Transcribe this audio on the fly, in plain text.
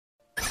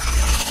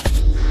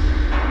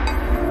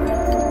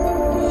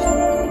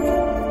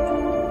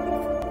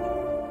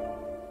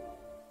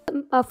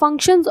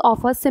functions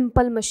of a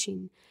simple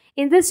machine.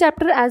 In this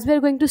chapter, as we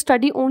are going to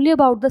study only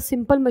about the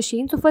simple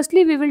machine, so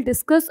firstly we will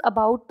discuss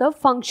about the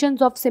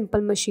functions of simple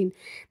machine,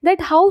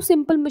 that how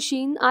simple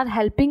machine are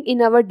helping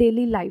in our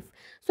daily life.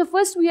 So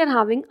first we are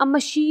having a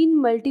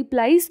machine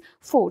multiplies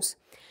force.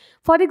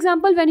 For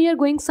example, when you are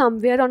going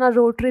somewhere on a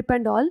road trip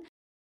and all,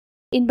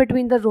 in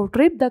between the road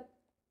trip the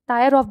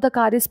tire of the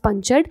car is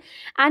punctured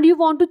and you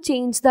want to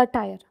change the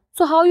tire.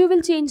 So how you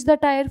will change the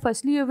tire?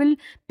 Firstly you will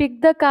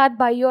pick the car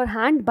by your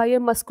hand, by your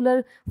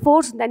muscular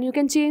force, then you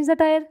can change the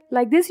tire.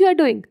 Like this you are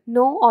doing?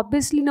 No,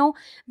 obviously no.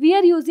 We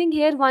are using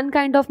here one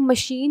kind of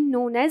machine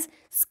known as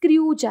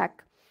screw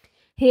jack.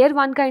 Here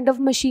one kind of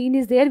machine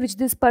is there which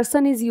this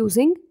person is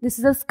using. This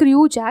is a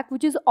screw jack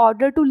which is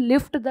ordered to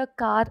lift the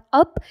car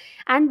up,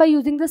 and by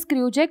using the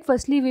screw jack,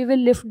 firstly we will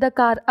lift the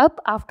car up,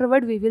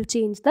 afterward we will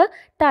change the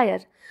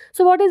tire.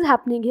 So what is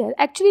happening here?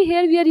 Actually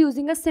here we are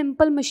using a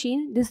simple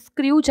machine. This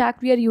screw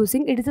jack we are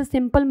using, it is a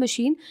simple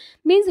machine.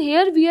 Means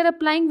here we are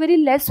applying very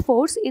less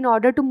force in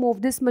order to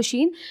move this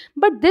machine,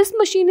 but this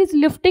machine is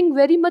lifting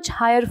very much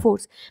higher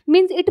force.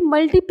 Means it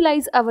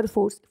multiplies our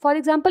force. For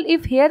example,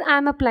 if here I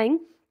am applying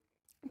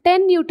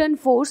 10 Newton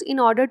force in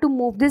order to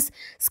move this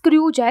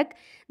screw jack,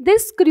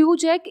 this screw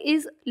jack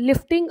is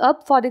lifting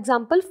up, for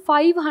example,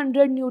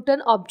 500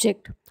 Newton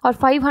object or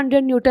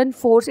 500 Newton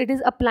force it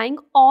is applying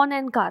on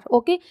an car.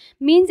 Okay,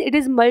 means it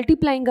is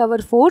multiplying our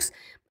force,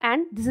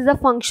 and this is a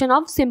function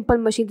of simple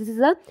machine. This is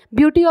the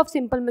beauty of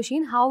simple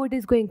machine, how it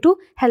is going to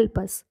help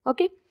us.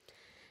 Okay.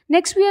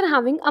 Next we are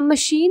having a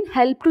machine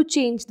help to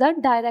change the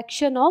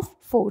direction of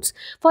force.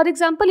 For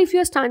example, if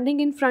you are standing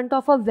in front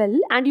of a well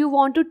and you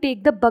want to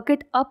take the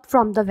bucket up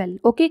from the well,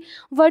 okay,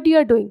 what you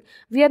are doing?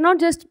 We are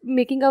not just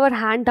making our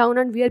hand down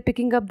and we are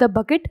picking up the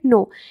bucket.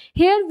 No,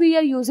 here we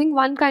are using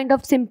one kind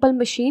of simple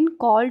machine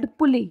called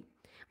pulley.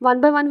 One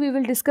by one we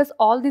will discuss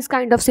all these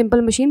kind of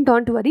simple machine,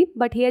 don't worry,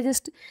 but here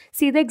just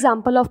see the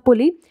example of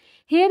pulley.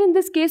 Here in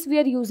this case we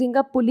are using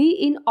a pulley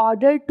in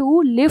order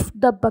to lift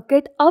the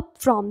bucket up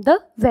from the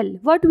well.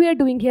 What we are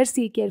doing here,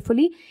 see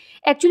carefully.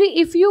 Actually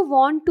if you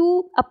want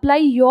to apply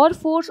your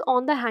force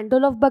on the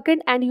handle of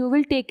bucket and you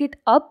will take it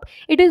up,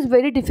 it is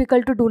very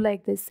difficult to do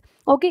like this.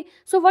 Okay,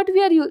 so what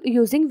we are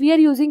using? We are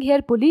using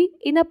here pulley.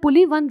 In a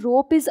pulley one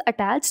rope is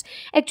attached.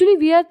 Actually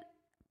we are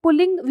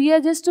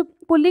just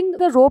pulling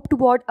the rope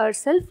toward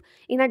ourselves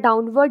in a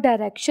downward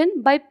direction.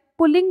 By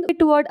pulling it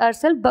toward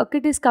ourselves,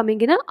 bucket is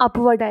coming in a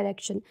upward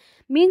direction.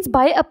 Means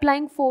by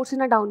applying force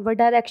in a downward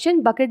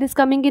direction, bucket is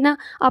coming in a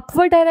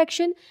upward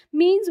direction.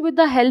 Means with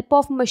the help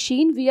of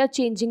machine we are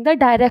changing the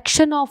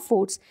direction of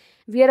force.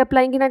 We are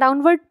applying in a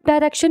downward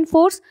direction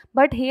force,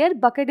 but here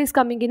bucket is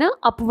coming in a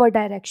upward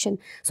direction.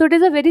 So it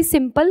is a very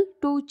simple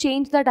to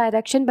change the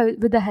direction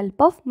with the help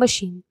of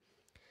machine.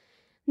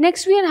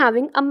 Next we are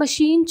having a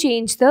machine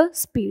change the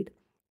speed.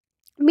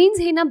 Means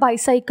in a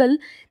bicycle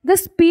the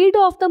speed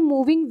of the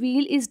moving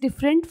wheel is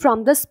different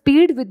from the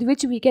speed with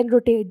which we can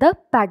rotate the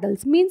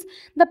pedals. Means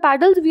the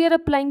pedals we are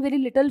applying very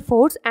little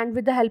force, and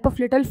with the help of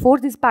little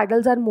force these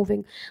pedals are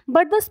moving,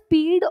 but the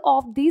speed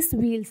of these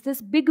wheels,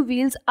 these big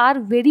wheels, are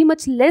very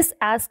much less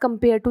as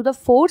compared to the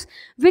force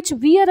which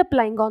we are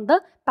applying on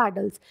the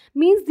pedals.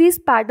 Means these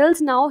pedals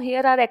now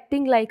here are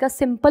acting like a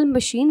simple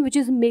machine which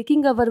is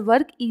making our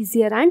work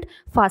easier and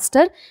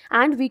faster,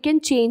 and we can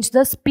change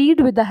the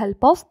speed with the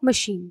help of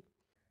machine.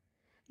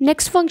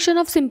 Next function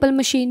of simple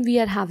machine we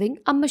are having,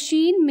 a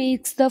machine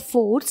makes the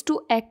force to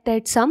act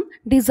at some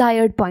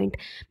desired point.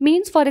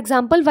 Means for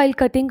example while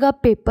cutting a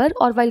paper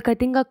or while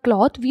cutting a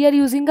cloth we are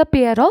using a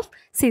pair of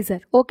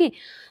scissors. Okay,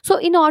 so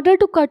in order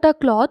to cut a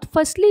cloth,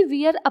 firstly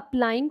we are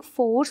applying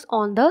force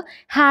on the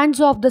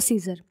hands of the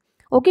scissor.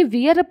 Okay,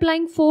 we are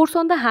applying force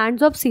on the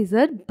hands of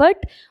scissor,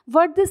 but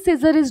what this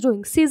scissor is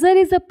doing? Scissor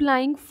is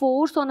applying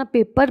force on a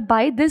paper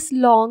by this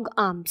long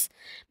arms.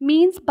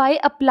 Means by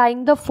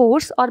applying the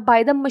force or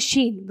by the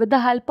machine, with the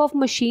help of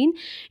machine,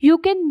 you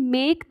can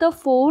make the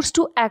force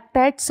to act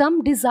at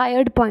some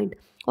desired point.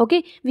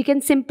 Okay, we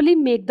can simply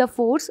make the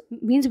force,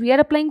 means we are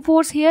applying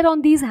force here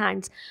on these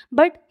hands,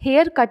 but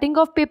here cutting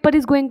of paper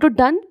is going to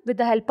done with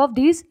the help of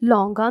these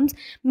long arms.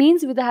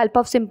 Means with the help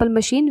of simple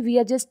machine we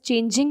are just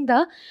changing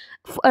the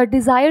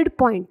desired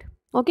point.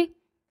 Okay.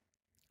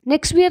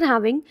 Next we are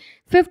having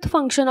fifth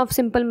function of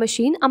simple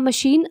machine, a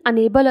machine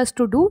enable us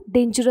to do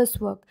dangerous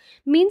work.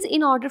 Means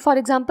in order, for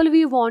example,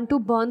 we want to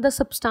burn the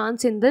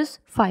substance in this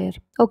fire.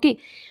 Okay,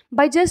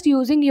 by just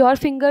using your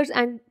fingers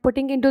and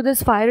putting into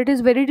this fire, it is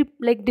very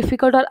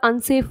difficult or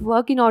unsafe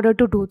work in order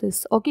to do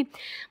this. Okay,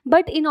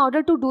 but in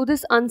order to do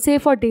this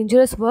unsafe or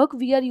dangerous work,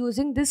 we are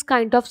using this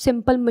kind of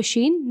simple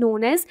machine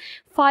known as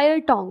fire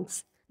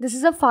tongs. This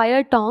is a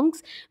fire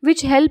tongs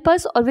which help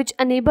us or which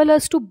enable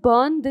us to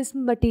burn this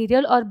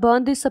material or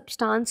burn this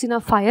substance in a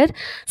fire.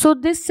 So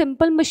this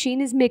simple machine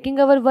is making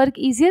our work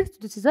easier.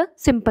 This is a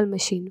simple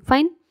machine.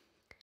 Fine.